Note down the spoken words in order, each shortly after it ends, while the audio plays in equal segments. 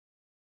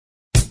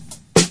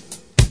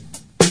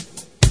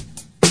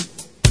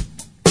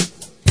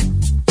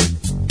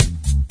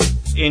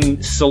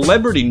in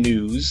celebrity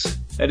news,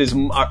 that is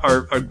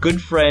our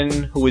good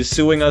friend who is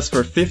suing us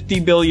for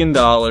 $50 billion,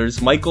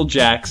 Michael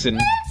Jackson.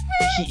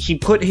 He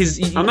put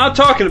his... I'm not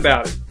talking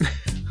about it.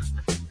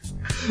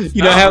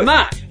 I'm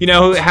not. You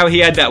know how he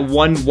had that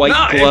one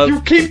white glove? If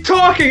you keep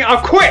talking,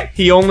 I'll quit.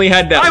 He only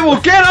had that... I will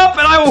get up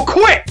and I will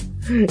quit.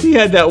 He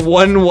had that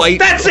one white...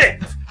 That's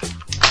it.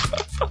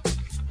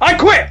 I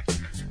quit.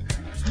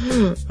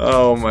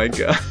 Oh my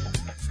god.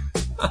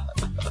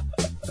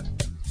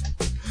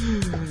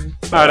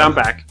 Alright, I'm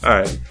back.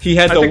 Alright.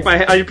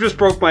 I just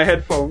broke my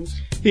headphones.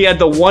 He had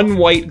the one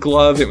white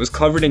glove. It was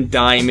covered in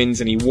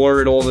diamonds, and he wore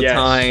it all the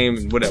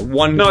time.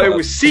 No, it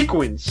was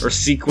sequins. Or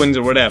sequins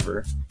or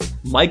whatever.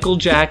 Michael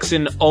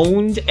Jackson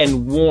owned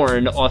and wore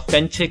an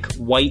authentic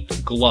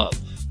white glove.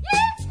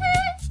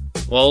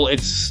 Well,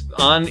 it's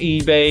on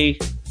eBay.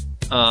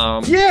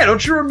 Yeah,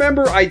 don't you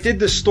remember I did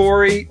the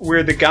story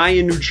where the guy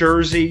in New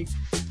Jersey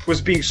was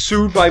being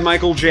sued by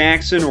Michael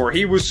Jackson, or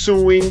he was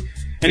suing,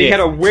 and he had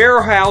a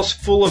warehouse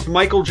full of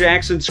Michael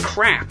Jackson's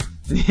crap.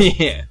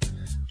 Yeah.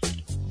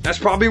 That's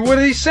probably what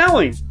he's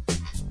selling.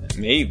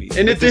 Maybe.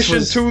 In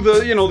addition to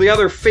the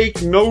other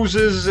fake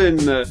noses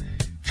and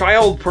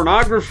child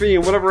pornography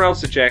and whatever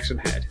else that Jackson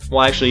had.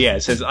 Well, actually, yeah,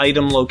 it says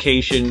item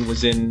location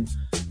was in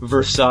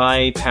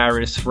Versailles,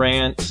 Paris,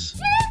 France.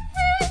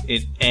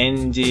 It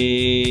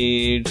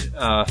ended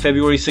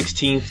February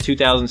 16th,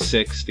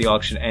 2006. The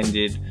auction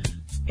ended,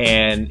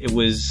 and it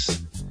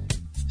was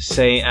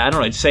saying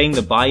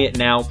the buy it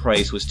now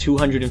price was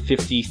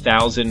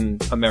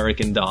 $250,000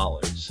 American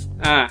dollars.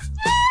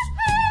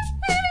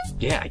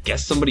 Yeah, I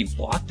guess somebody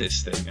bought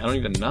this thing. I don't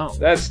even know.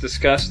 That's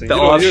disgusting. The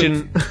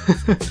auction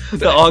was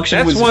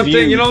That's one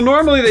viewed. thing.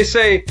 Normally they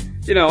say,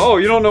 you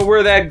don't know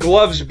where that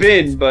glove's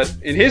been, but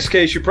in his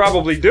case, you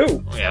probably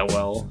do. Yeah,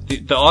 well,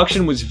 the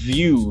auction was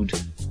viewed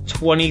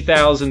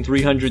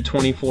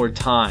 20,324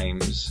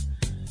 times,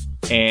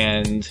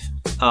 and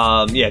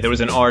there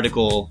was an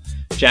article,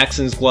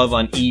 Jackson's glove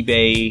on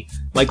eBay.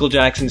 Michael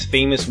Jackson's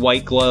famous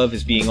white glove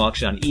is being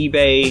auctioned on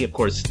eBay. Of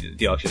course,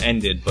 the auction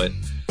ended, but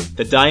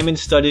the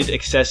diamond-studded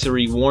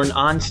accessory worn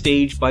on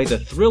stage by the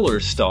Thriller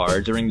star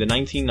during the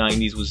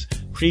 1990s was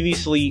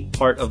previously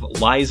part of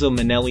Liza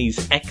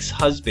Minnelli's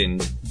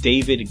ex-husband,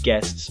 David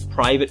Guest's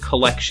private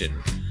collection,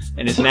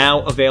 and is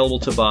now available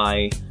to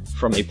buy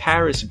from a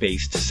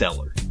Paris-based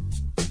seller.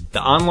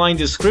 The online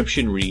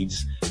description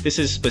reads, "This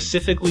is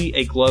specifically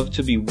a glove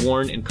to be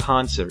worn in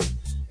concert,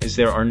 as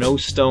there are no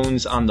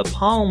stones on the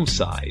palm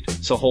side,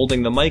 so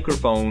holding the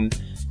microphone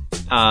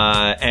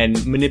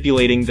and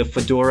manipulating the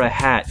fedora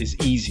hat is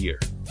easier."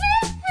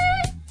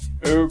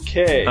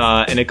 Okay.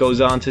 And it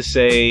goes on to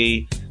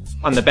say,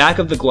 on the back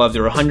of the glove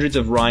there are hundreds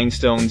of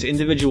rhinestones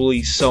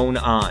individually sewn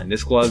on.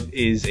 This glove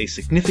is a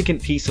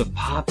significant piece of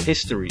pop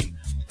history.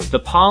 The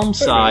palm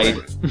side...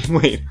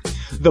 Wait.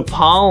 The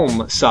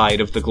palm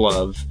side of the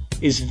glove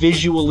is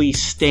visually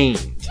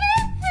stained.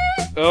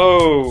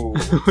 Oh.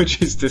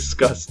 Which is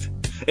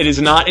disgusting. It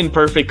is not in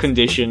perfect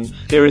condition.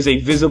 There is a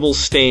visible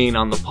stain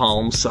on the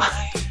palm side.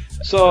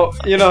 So,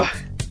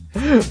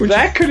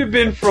 that could have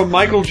been from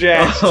Michael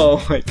Jackson.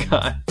 Oh my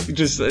god.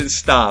 Just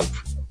stop.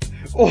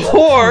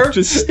 Or,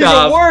 just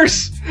stop. Even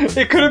worse,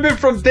 it could have been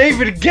from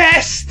David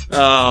Guest.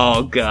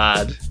 Oh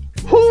god.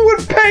 Who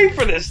would pay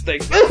for this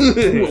thing?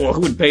 Well,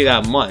 who would pay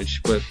that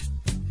much, but...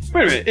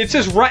 Wait a minute, it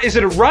says, is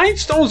it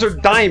rhinestones or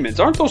diamonds?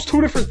 Aren't those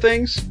two different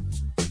things?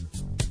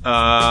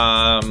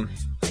 I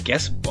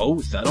guess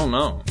both. I don't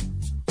know.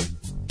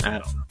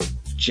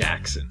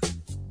 Jackson.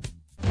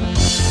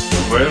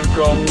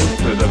 Welcome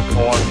to the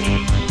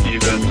Paunch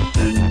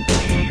Stevenson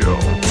Show.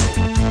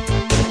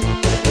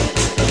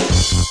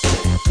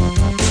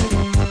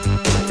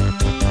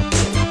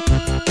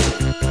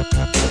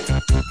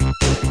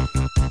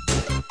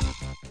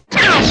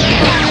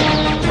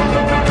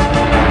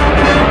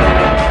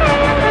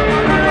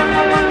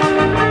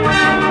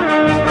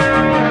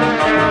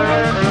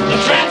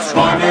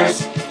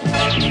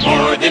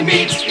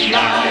 Meets the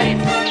eye.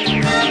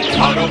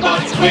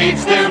 Autobots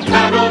wage their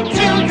battle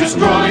to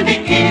destroy the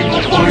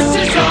evil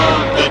forces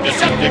of the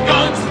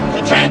Decepticons,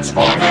 the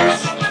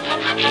Transformers.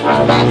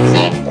 Robots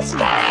in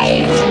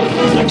disguise.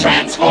 The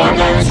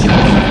Transformers.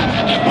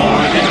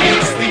 More than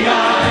meets the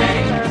eye.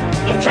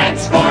 The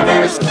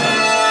Transformers.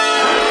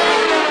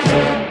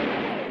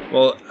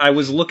 Well, I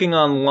was looking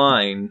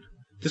online.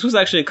 This was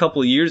actually a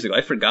couple of years ago.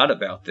 I forgot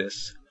about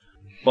this.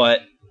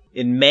 But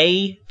in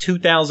May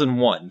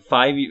 2001,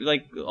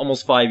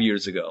 almost 5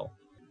 years ago,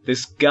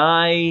 this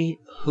guy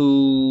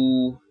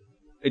who,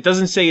 it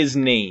doesn't say his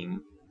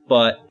name,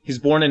 but he's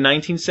born in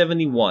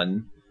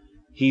 1971.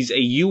 He's a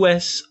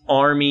U.S.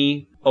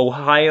 Army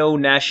Ohio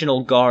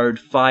National Guard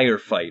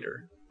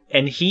firefighter.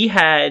 And he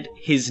had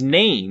his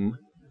name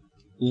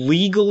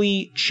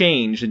legally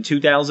changed in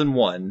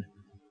 2001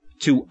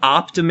 to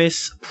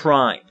Optimus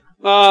Prime.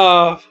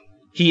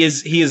 He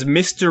is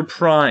Mr.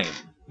 Prime.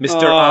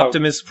 Mr.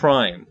 Optimus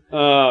Prime.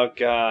 Oh,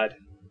 God.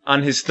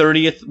 On his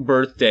 30th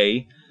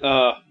birthday.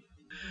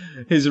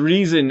 His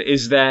reason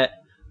is that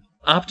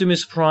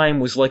Optimus Prime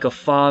was like a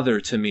father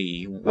to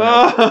me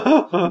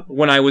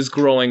when I was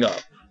growing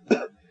up.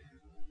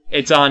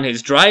 It's on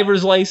his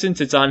driver's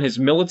license, it's on his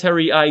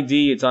military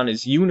ID, it's on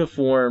his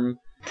uniform.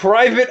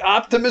 Private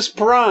Optimus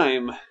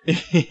Prime.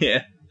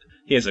 Yeah.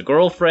 He has a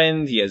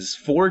girlfriend, he has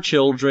 4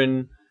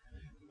 children.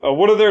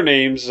 What are their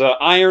names?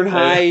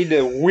 Ironhide,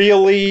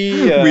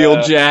 Wheelie,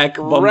 Wheeljack,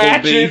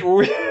 Bumblebee.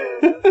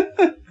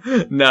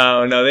 Ratchet.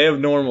 No, they have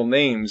normal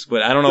names,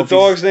 but I don't know the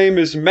dog's name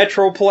is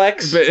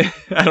Metroplex.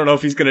 But I don't know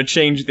if he's going to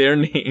change their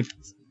names.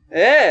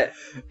 Yeah.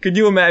 Could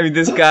you imagine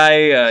this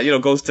guy,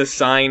 goes to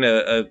sign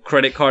a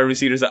credit card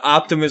receipt as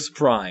Optimus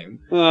Prime?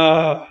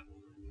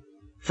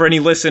 For any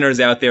listeners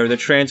out there, the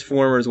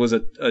Transformers was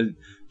a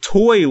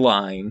toy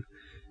line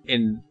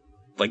in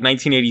like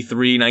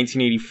 1983,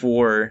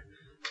 1984,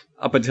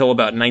 up until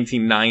about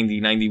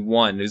 1990,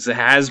 91. It was a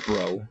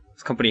Hasbro.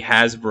 This company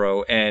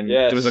Hasbro, and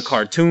there was a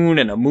cartoon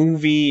and a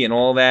movie and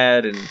all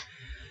that, and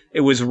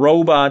it was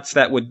robots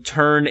that would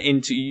turn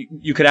into...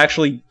 You could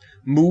actually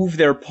move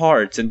their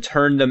parts and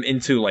turn them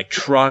into like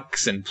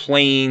trucks and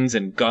planes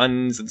and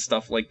guns and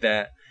stuff like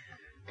that.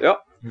 Yep.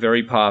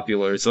 Very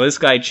popular. So this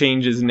guy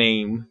changed his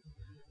name.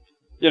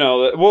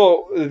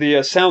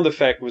 The sound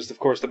effect was, of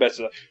course, the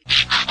best.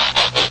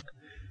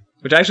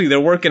 Which actually, they're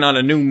working on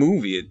a new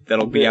movie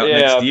that'll be out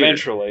next year.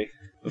 Eventually.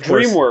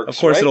 DreamWorks, of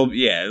course,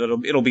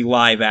 right? it'll be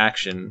live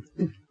action,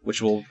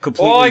 which will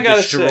completely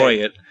destroy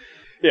it.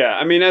 Yeah,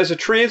 I mean, as a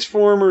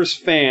Transformers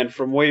fan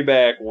from way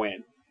back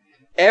when,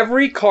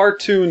 every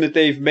cartoon that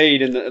they've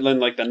made in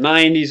like the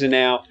 90s and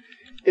now,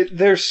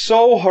 they're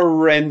so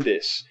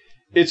horrendous.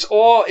 It's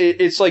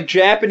like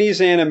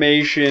Japanese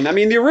animation. I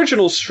mean, the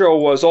original show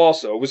was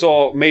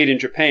all made in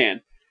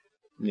Japan.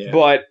 Yeah.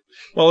 But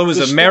it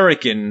was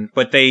American,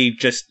 but they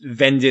just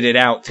vended it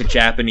out to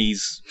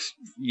Japanese,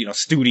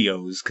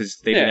 studios because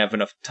they didn't have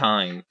enough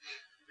time.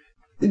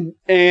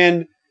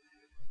 And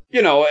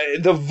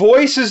the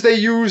voices they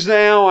use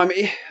now, I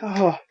mean,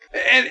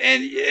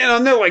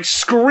 and they're like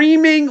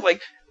screaming,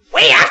 like,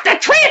 "We have to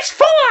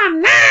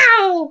transform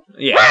now!"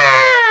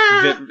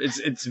 Yeah,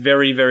 it's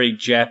very, very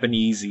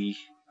Japanesey.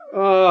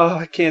 Oh,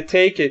 I can't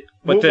take it.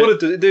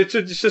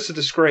 It's just a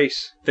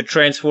disgrace. The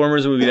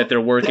Transformers movie that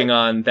they're working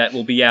on, that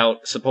will be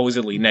out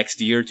supposedly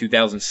next year,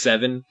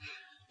 2007,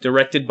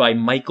 directed by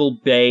Michael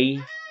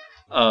Bay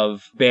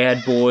of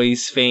Bad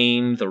Boys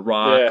fame, The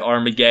Rock,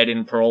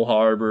 Armageddon, Pearl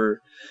Harbor.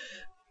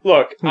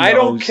 Look, I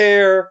don't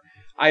care.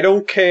 I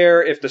don't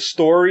care if the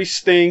story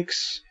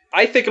stinks.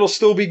 I think it'll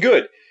still be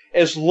good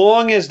as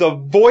long as the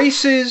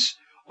voices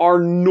are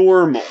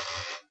normal.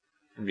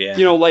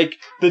 Yeah. Like,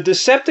 the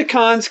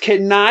Decepticons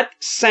cannot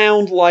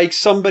sound like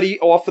somebody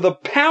off of the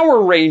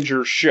Power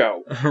Rangers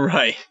show.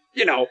 Right.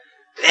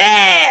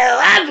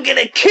 I'm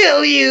gonna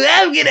kill you,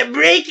 I'm gonna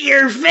break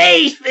your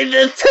face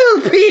into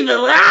 2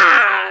 people.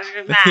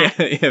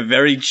 Yeah,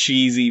 very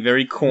cheesy,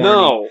 very corny.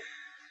 No.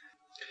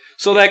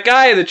 So that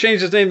guy that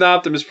changed his name to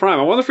Optimus Prime,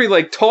 I wonder if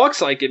he,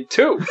 talks like him,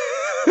 too.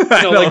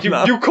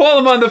 You call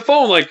him on the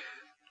phone, like,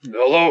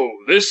 "Hello,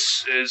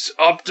 this is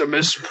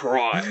Optimus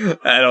Prime."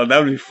 That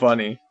would be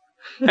funny.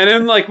 And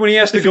then, when he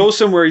has to go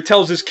somewhere, he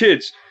tells his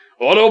kids,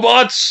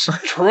 "Autobots,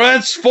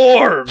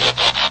 transform!"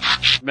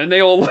 And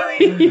they all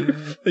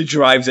leave. He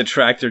drives a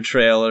tractor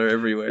trailer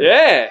everywhere.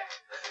 Yeah.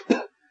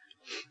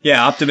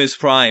 Yeah, Optimus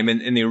Prime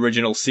in the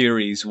original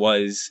series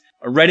was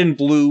a red and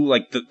blue,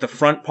 like the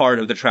front part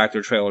of the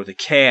tractor trailer, the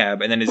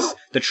cab, and then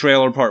the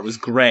trailer part was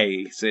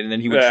gray, and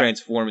then he would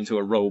transform into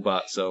a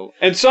robot.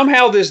 And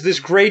somehow this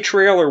gray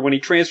trailer, when he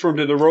transformed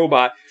into the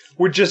robot,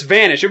 would just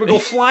vanish. It would go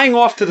flying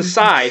off to the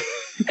side.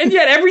 And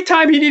yet, every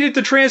time he needed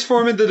to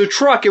transform into the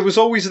truck, it was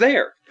always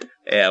there.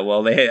 Yeah,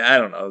 well, they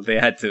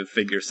had to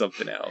figure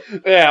something out.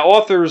 Yeah,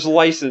 author's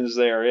license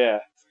there, yeah.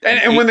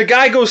 And when the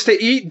guy goes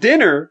to eat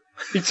dinner,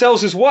 he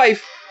tells his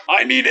wife,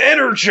 "I need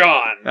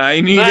Energon.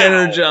 I need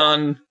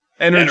Energon.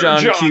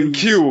 Energon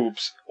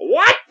cubes.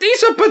 What?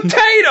 These are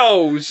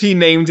potatoes! He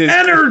named his...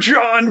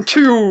 Energon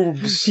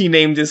cubes! He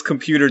named his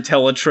computer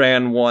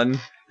Teletran 1.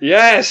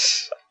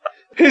 Yes!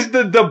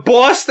 The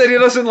boss that he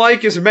doesn't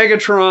like is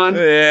Megatron.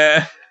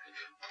 Yeah.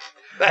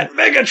 That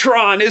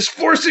Megatron is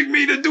forcing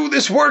me to do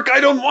this work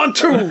I don't want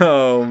to.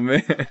 Oh,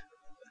 man.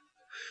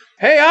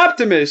 Hey,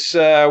 Optimus,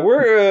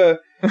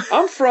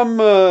 I'm from,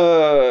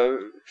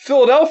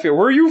 Philadelphia.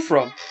 Where are you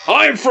from?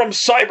 I'm from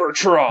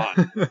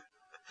Cybertron.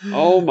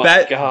 Oh,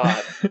 my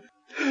God.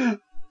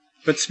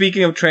 But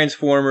speaking of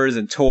Transformers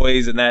and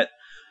toys and that,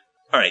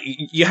 all right,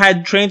 you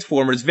had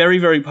Transformers, very,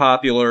 very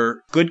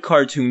popular, good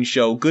cartoon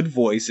show, good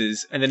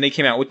voices, and then they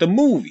came out with the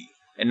movie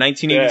in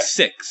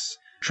 1986.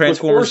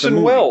 Transformers with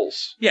Orson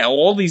Welles. Yeah,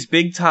 all these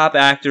big top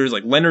actors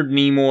like Leonard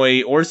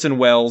Nimoy, Orson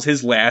Welles,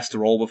 his last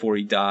role before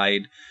he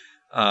died,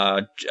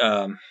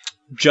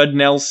 Judd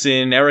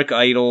Nelson, Eric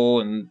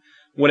Idle, and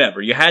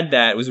whatever. You had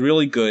that. It was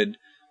really good.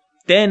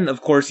 Then,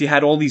 of course, you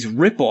had all these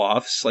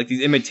rip-offs, like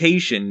these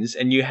imitations,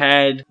 and you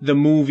had the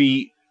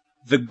movie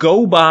The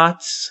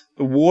GoBots,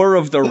 The War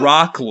of the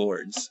Rock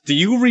Lords. Do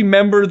you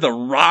remember the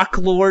Rock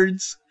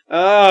Lords?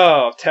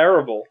 Oh,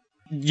 terrible.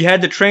 You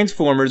had the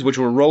Transformers, which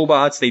were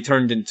robots. They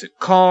turned into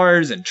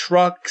cars and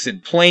trucks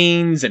and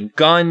planes and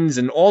guns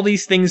and all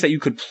these things that you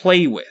could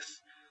play with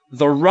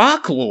the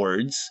Rock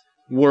Lords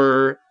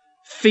were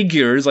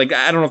figures, like,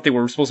 I don't know if they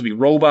were supposed to be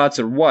robots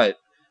or what,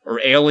 or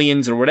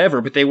aliens or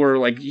whatever, but they were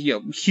like,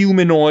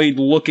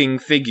 humanoid-looking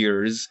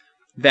figures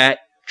that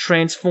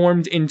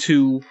transformed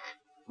into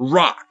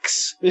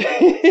rocks.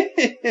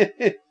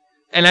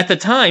 And at the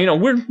time,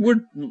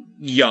 we're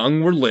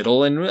young, we're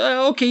little, and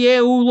okay, yeah,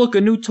 ooh, look,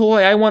 a new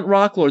toy. I want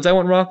Rock Lords.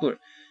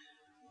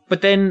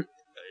 But then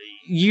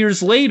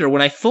years later,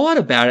 when I thought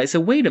about it, I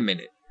said, wait a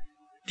minute.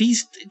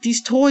 These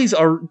toys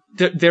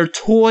they're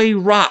toy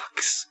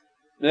rocks.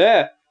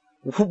 Yeah.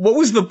 What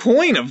was the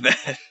point of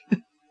that?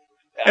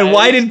 And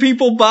why did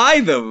people buy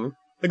them?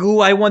 Like, ooh,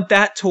 I want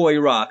that toy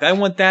rock. I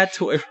want that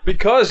toy.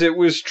 Because it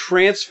was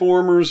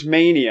Transformers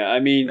Mania. I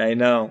mean, I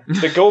know.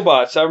 The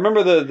GoBots. I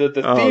remember the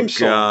theme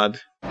song.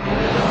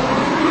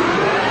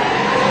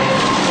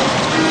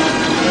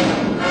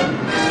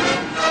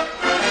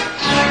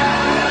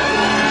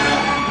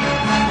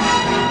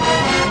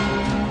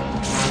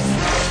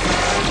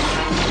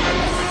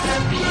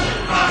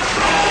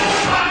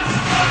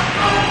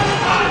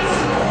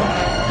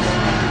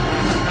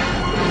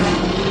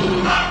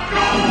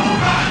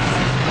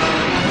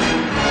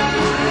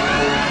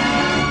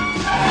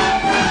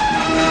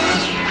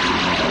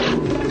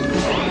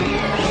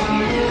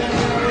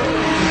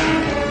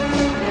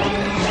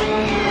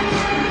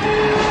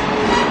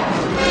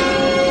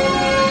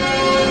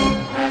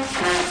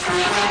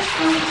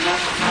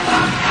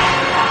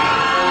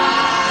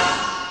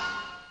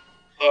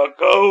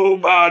 Oh,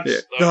 God.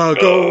 The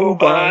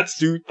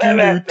GoBots.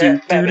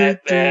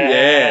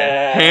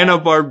 Yeah.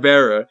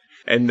 Hanna-Barbera.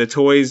 And the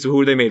toys, who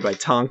were they made by?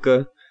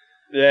 Tonka?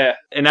 Yeah.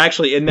 And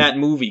actually, in that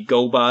movie,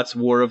 GoBots,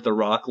 War of the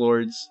Rock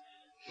Lords,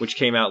 which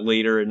came out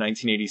later in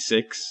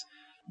 1986,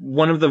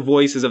 one of the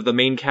voices of the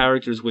main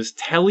characters was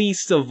Telly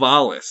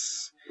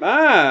Savalas.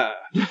 Ah.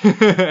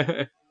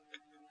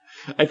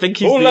 I think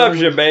he's Who loves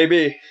you,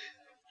 baby?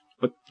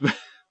 But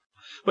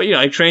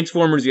like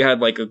Transformers, you had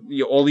like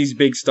all these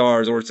big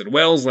stars: Orson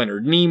Welles,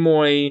 Leonard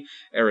Nimoy,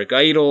 Eric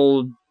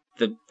Idle,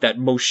 that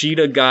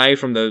Moshida guy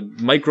from the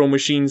Micro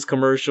Machines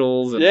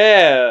commercials.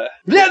 Yeah.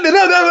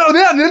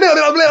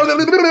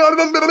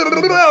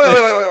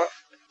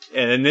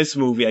 And in this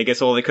movie, I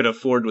guess all they could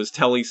afford was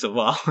Telly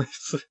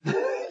Savalas.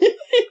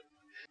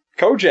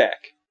 Kojak.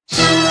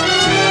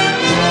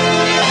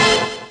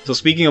 So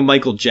speaking of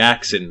Michael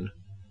Jackson,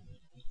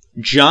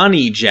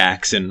 Johnny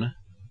Jackson,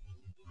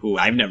 who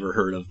I've never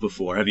heard of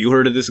before. Have you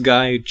heard of this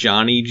guy,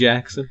 Johnny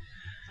Jackson?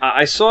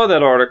 I saw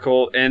that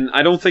article, and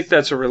I don't think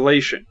that's a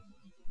relation.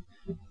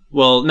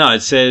 Well, no,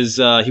 it says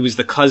he was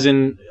the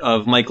cousin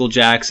of Michael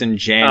Jackson,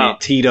 Janet,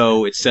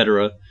 Tito,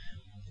 etc.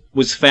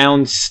 Was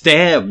found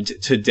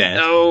stabbed to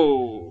death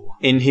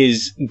in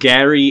his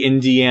Gary,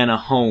 Indiana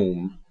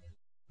home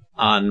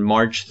on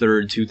March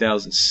 3rd,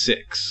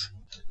 2006.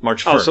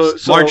 March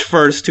 1st. March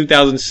 1st,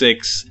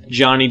 2006,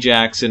 Johnny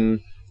Jackson,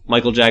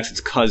 Michael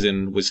Jackson's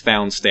cousin, was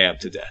found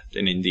stabbed to death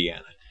in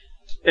Indiana.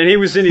 And he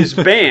was in his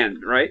band,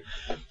 right?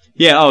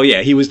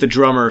 Yeah, he was the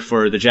drummer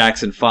for the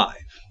Jackson 5.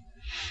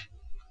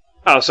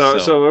 Oh,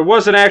 so it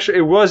was an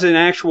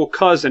actual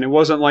cousin. It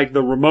wasn't like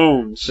the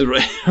Ramones,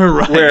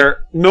 right?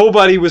 Where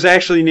nobody was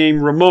actually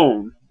named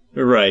Ramon.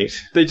 Right.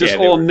 They just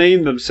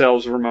named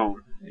themselves Ramon.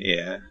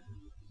 Yeah.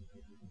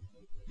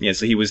 Yeah,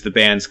 so he was the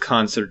band's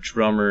concert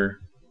drummer.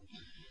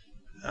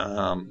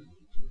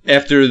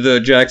 After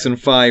the Jackson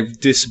 5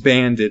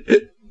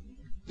 disbanded,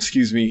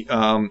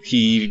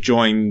 he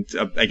joined,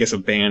 I guess, a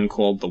band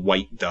called the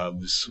White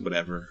Doves,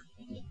 whatever.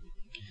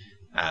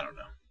 I don't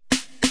know.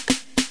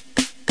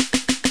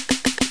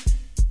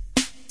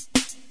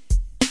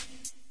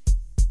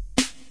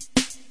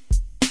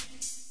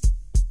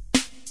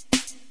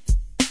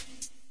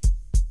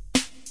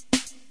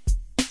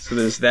 So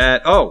there's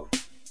that. Oh,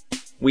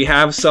 we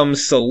have some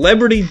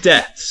celebrity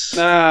deaths.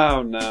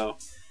 Oh, no.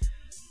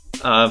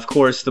 Of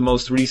course, the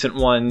most recent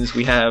ones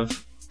we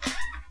have,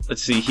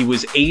 let's see, he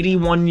was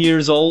 81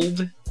 years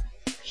old.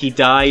 He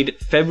died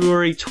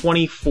February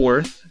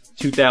 24th,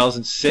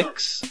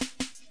 2006.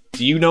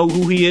 Do you know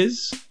who he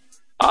is?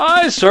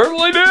 I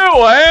certainly do,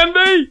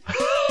 Andy.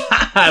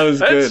 That was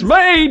good. It's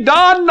me,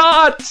 Don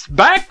Knotts,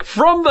 back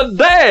from the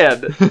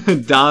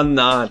dead. Don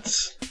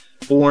Knotts,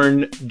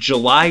 born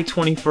July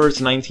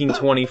 21st,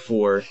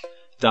 1924,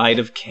 died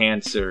of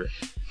cancer.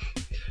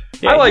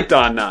 Yeah, I like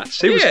Don Knotts.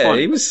 He was fun.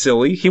 He was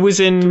silly. He was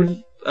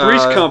in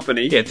Three's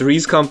Company. Yeah,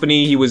 Three's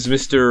Company. He was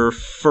Mr.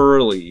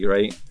 Furley,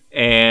 right?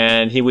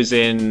 And he was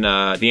in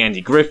the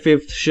Andy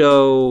Griffith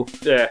Show.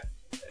 Yeah.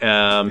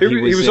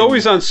 He was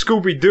always on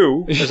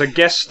Scooby-Doo as a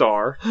guest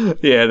star.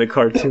 Yeah, the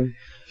cartoon.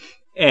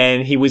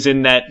 And he was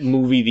in that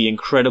movie, The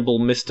Incredible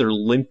Mr.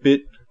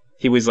 Limpet.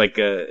 He was like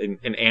an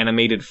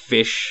animated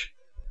fish.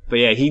 But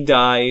yeah, he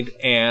died.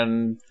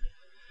 And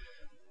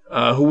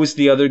who was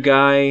the other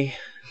guy?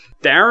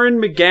 Darren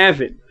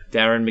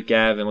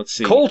McGavin. Let's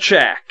see.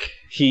 Kolchak.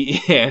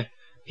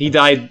 He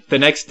died the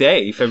next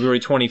day, February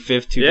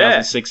 25th,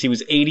 2006. Yeah. He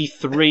was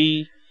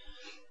 83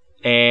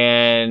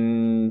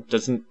 and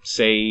doesn't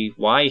say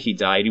why he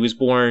died. He was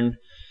born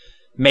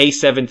May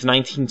 7th,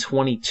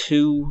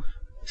 1922.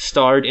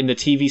 starred in the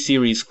TV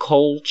series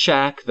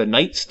Kolchak the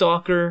Night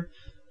Stalker,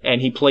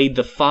 and he played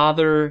the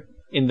father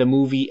in the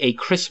movie A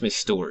Christmas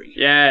Story.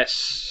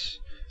 Yes.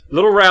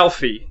 Little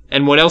Ralphie.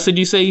 And what else did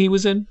you say he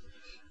was in?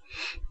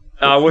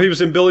 Well, he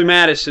was in Billy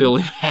Madison.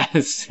 Billy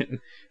Madison.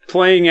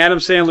 Playing Adam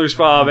Sandler's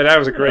father. That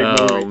was a great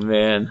movie. Oh,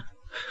 man.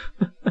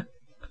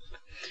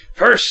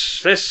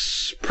 First,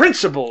 this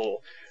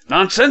principal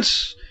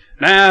nonsense.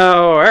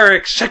 Now,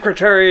 Eric's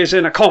secretary is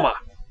in a coma.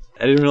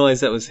 I didn't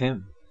realize that was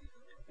him.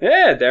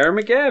 Yeah, Darren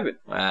McGavin.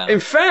 Wow. In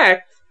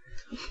fact,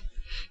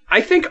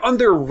 I think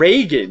under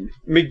Reagan,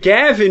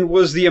 McGavin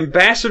was the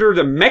ambassador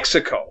to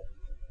Mexico.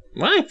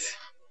 What?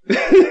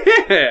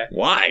 Yeah.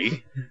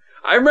 Why?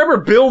 I remember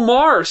Bill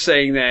Maher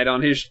saying that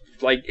on his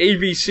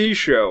ABC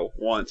show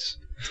once.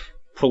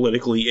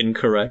 Politically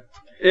incorrect.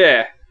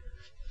 Yeah.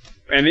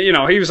 And,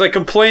 he was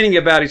complaining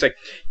about it. He's like,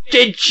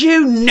 did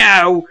you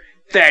know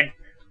that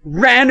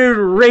Ronald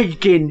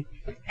Reagan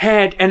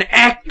had an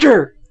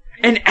actor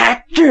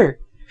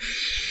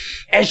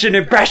as an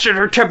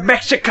ambassador to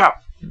Mexico?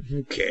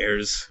 Who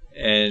cares?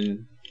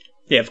 And,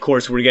 yeah, of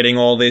course, we're getting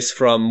all this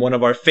from one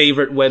of our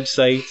favorite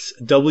websites,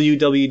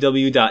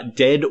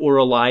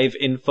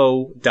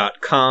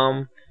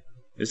 www.deadoraliveinfo.com.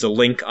 There's a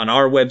link on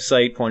our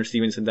website,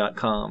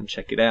 paunchstevenson.com.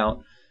 Check it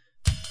out.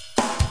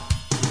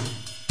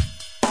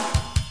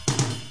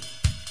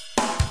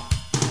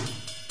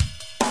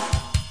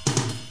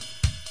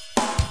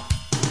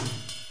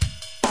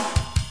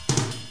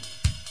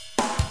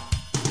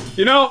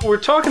 We're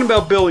talking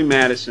about Billy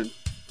Madison.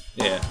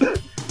 Yeah.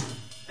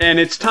 And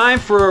it's time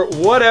for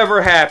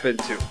Whatever Happened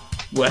To.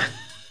 What?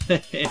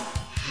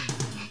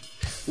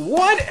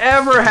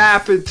 Whatever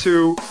happened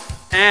to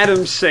Adam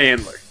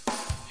Sandler?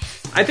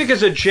 I think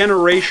it's a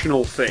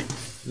generational thing.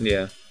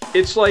 Yeah.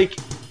 It's like,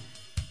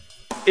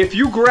 if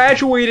you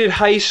graduated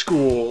high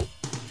school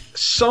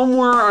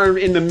somewhere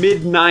in the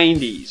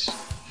mid-90s,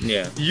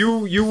 yeah,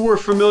 you were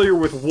familiar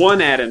with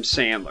one Adam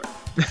Sandler.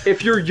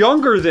 If you're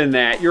younger than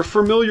that, you're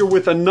familiar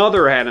with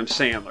another Adam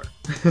Sandler.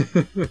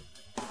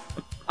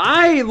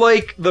 I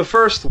like the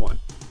first one.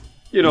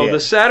 The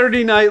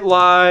Saturday Night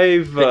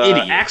Live,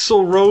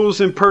 Axl Rose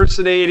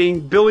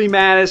impersonating, Billy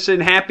Madison,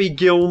 Happy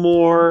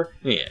Gilmore.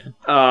 Yeah.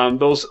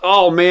 Those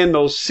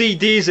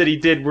CDs that he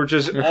did were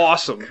just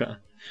awesome.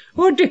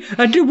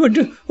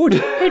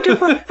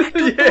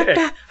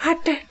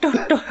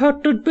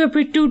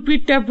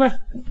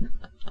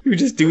 You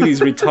just do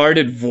these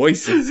retarded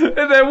voices. And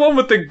that one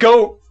with the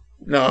goat.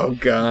 Oh,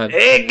 God.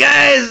 Hey,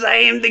 guys, I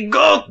am the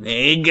goat.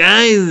 Hey,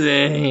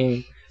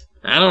 guys,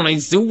 I don't know,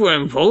 he's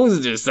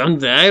superimposed or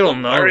something. I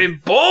don't know. Or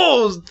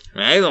imposed.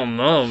 I don't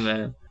know,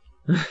 man.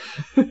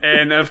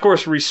 And, of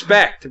course,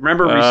 respect.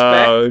 Remember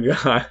respect? Oh,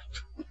 God.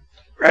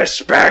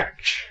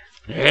 Respect,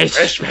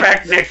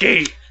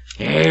 Nicky.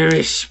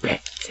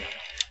 Respect.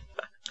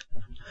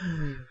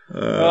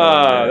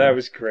 That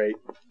was great.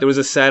 There was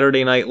a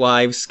Saturday Night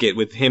Live skit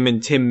with him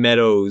and Tim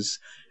Meadows.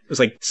 It was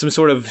like some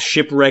sort of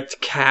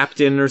shipwrecked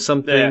captain or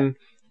something. Yeah.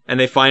 And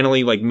they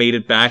finally made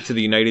it back to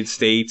the United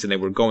States, and they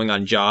were going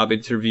on job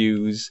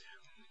interviews.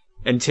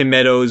 And Tim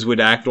Meadows would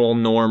act all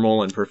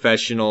normal and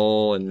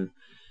professional, and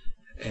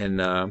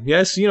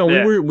yes,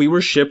 we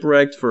were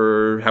shipwrecked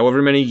for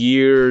however many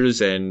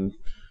years, and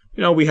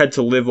we had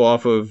to live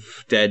off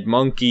of dead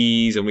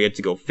monkeys, and we had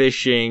to go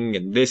fishing,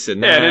 and this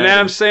and that. Yeah, and then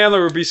Adam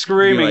Sandler would be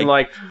screaming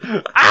I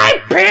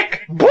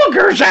pick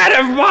boogers out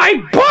of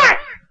my butt!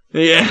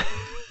 Yeah.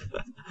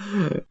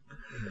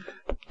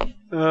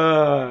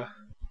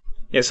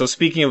 Yeah, so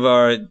speaking of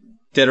our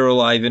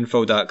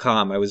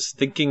deadoraliveinfo.com, I was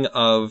thinking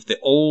of the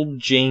old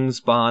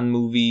James Bond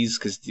movies,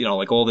 because,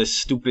 all this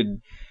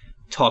stupid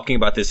talking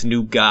about this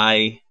new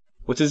guy.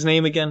 What's his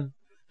name again?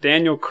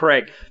 Daniel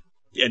Craig.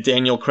 Yeah,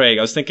 Daniel Craig.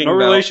 I was thinking No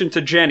relation to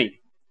Jenny.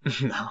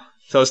 No.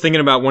 So I was thinking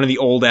about one of the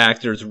old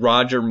actors,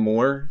 Roger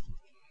Moore.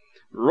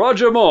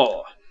 Roger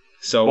Moore.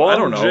 So, Bond, I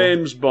don't know.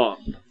 James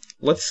Bond.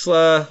 Let's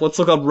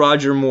look up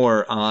Roger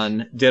Moore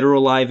on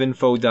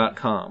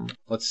deadoraliveinfo.com.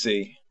 Let's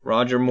see.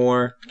 Roger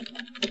Moore.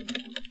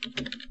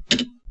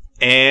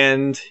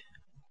 And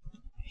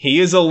he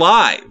is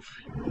alive.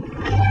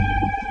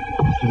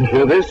 You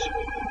hear this?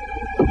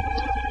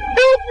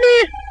 Help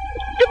me!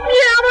 Get me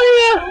out of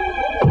here!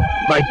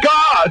 My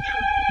God!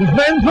 This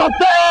man's not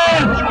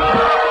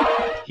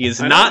dead! He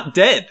is not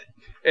dead.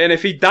 And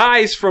if he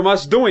dies from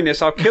us doing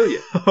this, I'll kill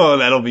you. Oh,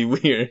 that'll be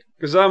weird.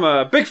 Because I'm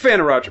a big fan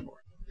of Roger Moore.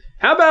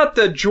 How about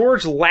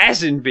George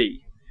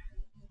Lazenby?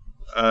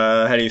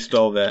 How do you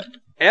spell that?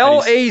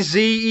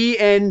 Lazenby.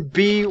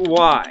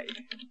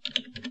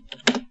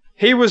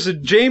 He was a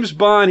James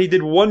Bond. He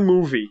did one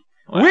movie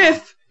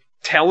with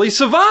Telly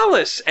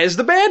Savalas as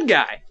the bad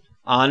guy.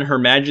 On Her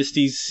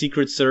Majesty's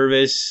Secret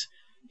Service.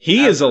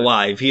 He is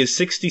alive. He is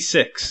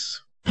 66.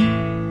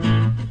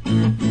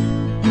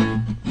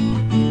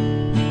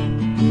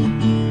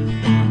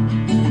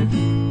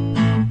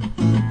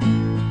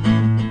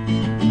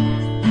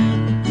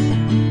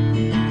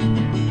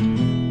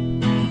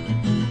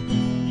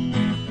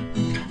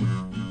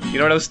 You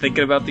know what I was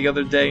thinking about the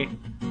other day?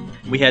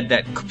 We had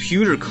that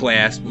computer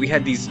class, but we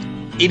had these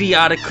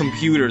idiotic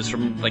computers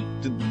from, like,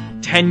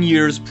 10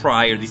 years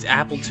prior, these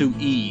Apple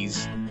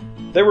IIe's.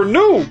 They were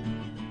new!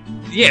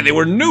 Yeah, they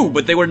were new,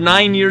 but they were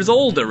 9 years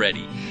old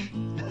already.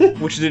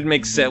 Which didn't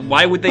make sense.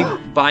 Why would they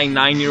buy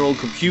 9-year-old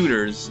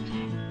computers?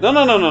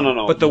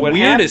 No. But the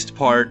weirdest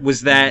part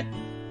was that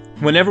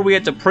whenever we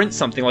had to print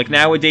something, like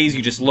nowadays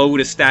you just load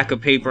a stack of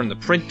paper in the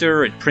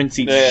printer, it prints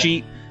each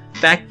sheet.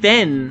 Back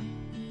then,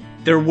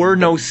 there were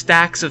no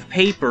stacks of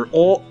paper.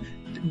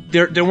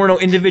 There were no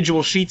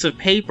individual sheets of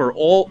paper.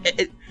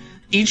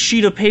 Each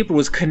sheet of paper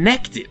was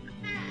connected.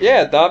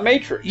 Yeah, dot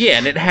matrix. Yeah,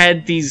 and it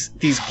had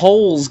these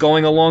holes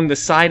going along the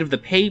side of the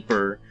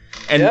paper,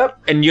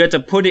 and you had to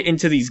put it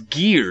into these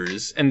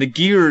gears, and the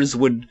gears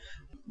would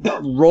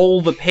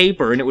roll the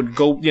paper, and it would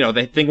go,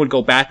 the thing would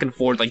go back and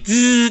forth like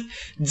zzz,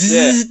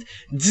 zzz,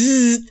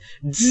 zzz,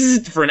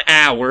 zzz, for an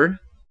hour.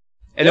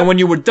 And then when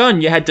you were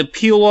done, you had to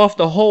peel off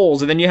the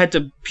holes, and then you had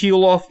to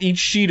peel off each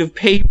sheet of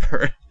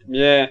paper.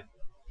 Yeah.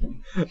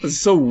 It was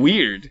so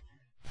weird.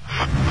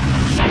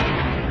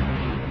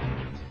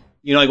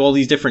 Like all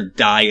these different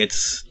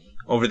diets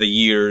over the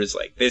years,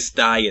 like this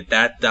diet,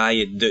 that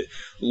diet,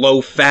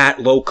 low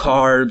fat, low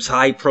carbs,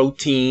 high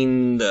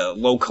protein,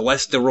 low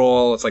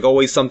cholesterol. It's like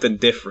always something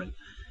different.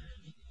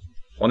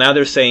 Well, now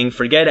they're saying,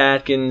 forget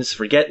Atkins,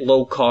 forget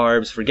low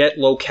carbs, forget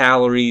low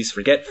calories,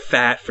 forget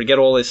fat, forget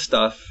all this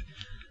stuff.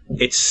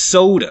 It's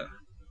soda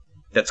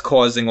that's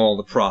causing all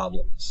the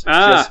problems.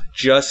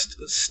 Just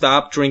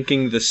stop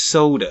drinking the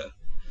soda.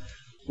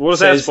 What is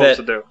that supposed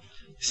to do?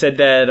 Said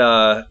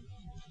that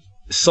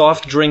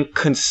soft drink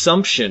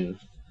consumption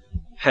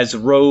has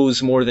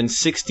rose more than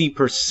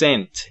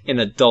 60% in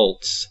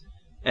adults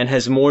and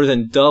has more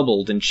than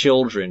doubled in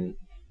children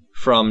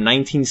from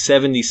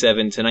 1977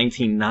 to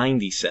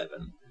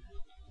 1997.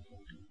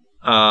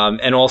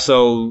 And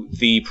also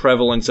the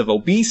prevalence of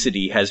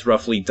obesity has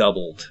roughly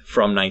doubled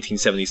from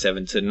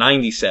 1977 to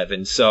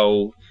 97.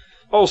 So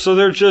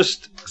they're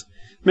just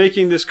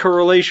making this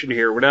correlation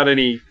here without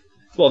any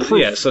proof.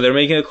 Yeah, so they're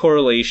making a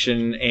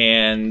correlation,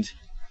 and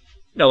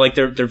like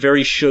they're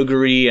very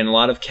sugary and a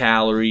lot of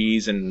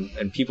calories,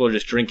 and people are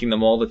just drinking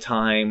them all the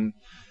time.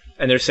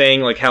 And they're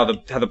saying like how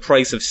the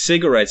price of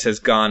cigarettes has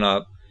gone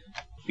up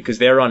because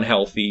they're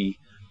unhealthy.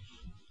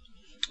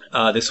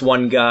 This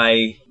one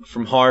guy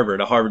from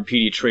Harvard, a Harvard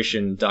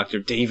pediatrician, Dr.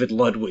 David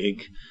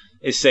Ludwig,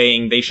 is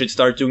saying they should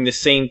start doing the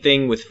same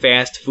thing with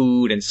fast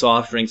food and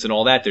soft drinks and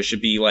all that. There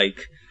should be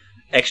like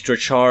extra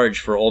charge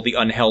for all the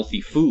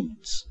unhealthy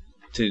foods.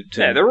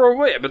 Yeah, they're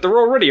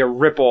already a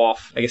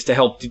ripoff. I guess to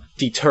help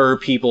deter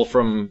people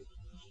from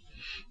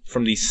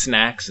these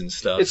snacks and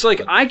stuff. It's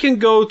like I can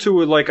go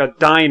to like a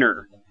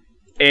diner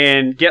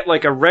and get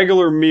like a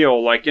regular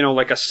meal, like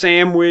like a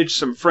sandwich,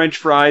 some French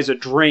fries, a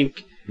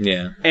drink.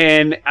 Yeah.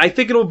 And I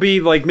think it'll be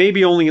like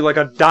maybe only like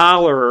 $1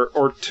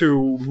 or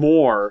 $2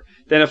 more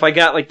than if I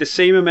got like the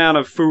same amount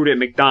of food at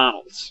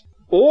McDonald's.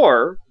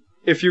 Or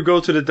if you go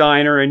to the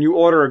diner and you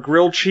order a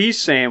grilled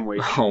cheese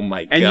sandwich. Oh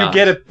my god. And you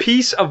get a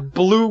piece of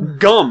blue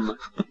gum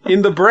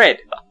in the bread.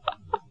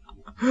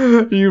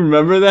 You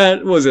remember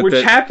that?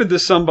 Which happened to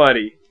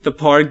somebody. The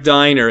Park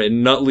Diner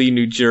in Nutley,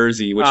 New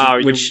Jersey,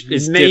 which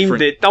is named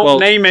different. It. Don't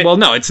name it. Well,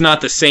 no, it's not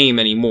the same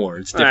anymore.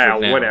 It's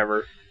different now.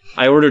 Whatever.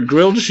 I ordered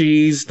grilled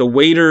cheese. The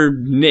waiter,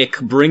 Nick,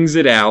 brings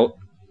it out.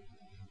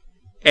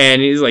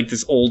 And he's like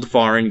this old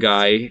foreign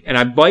guy. And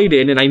I bite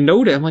it, and I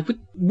notice, I'm like,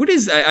 what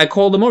is that? I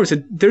called him over. I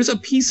said, there's a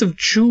piece of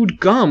chewed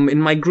gum in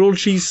my grilled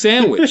cheese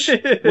sandwich.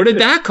 Where did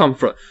that come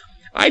from?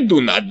 I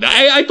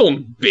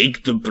don't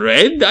bake the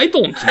bread. I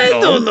don't know. I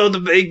don't know to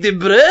bake the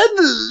bread.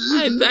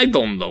 I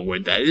don't know where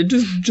that is.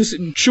 Just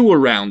chew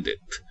around it.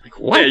 Like,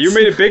 what? Yeah, you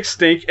made a big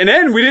stink, and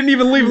then we didn't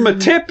even leave him a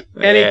tip,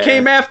 and he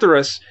came after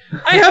us.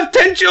 I have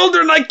 10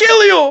 children, I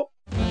kill you!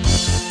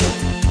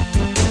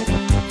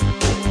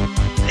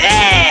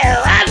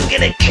 Hell, I'm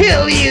gonna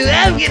kill you.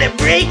 I'm gonna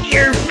break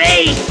your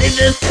face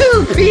into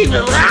 2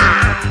 pieces.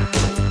 Ah!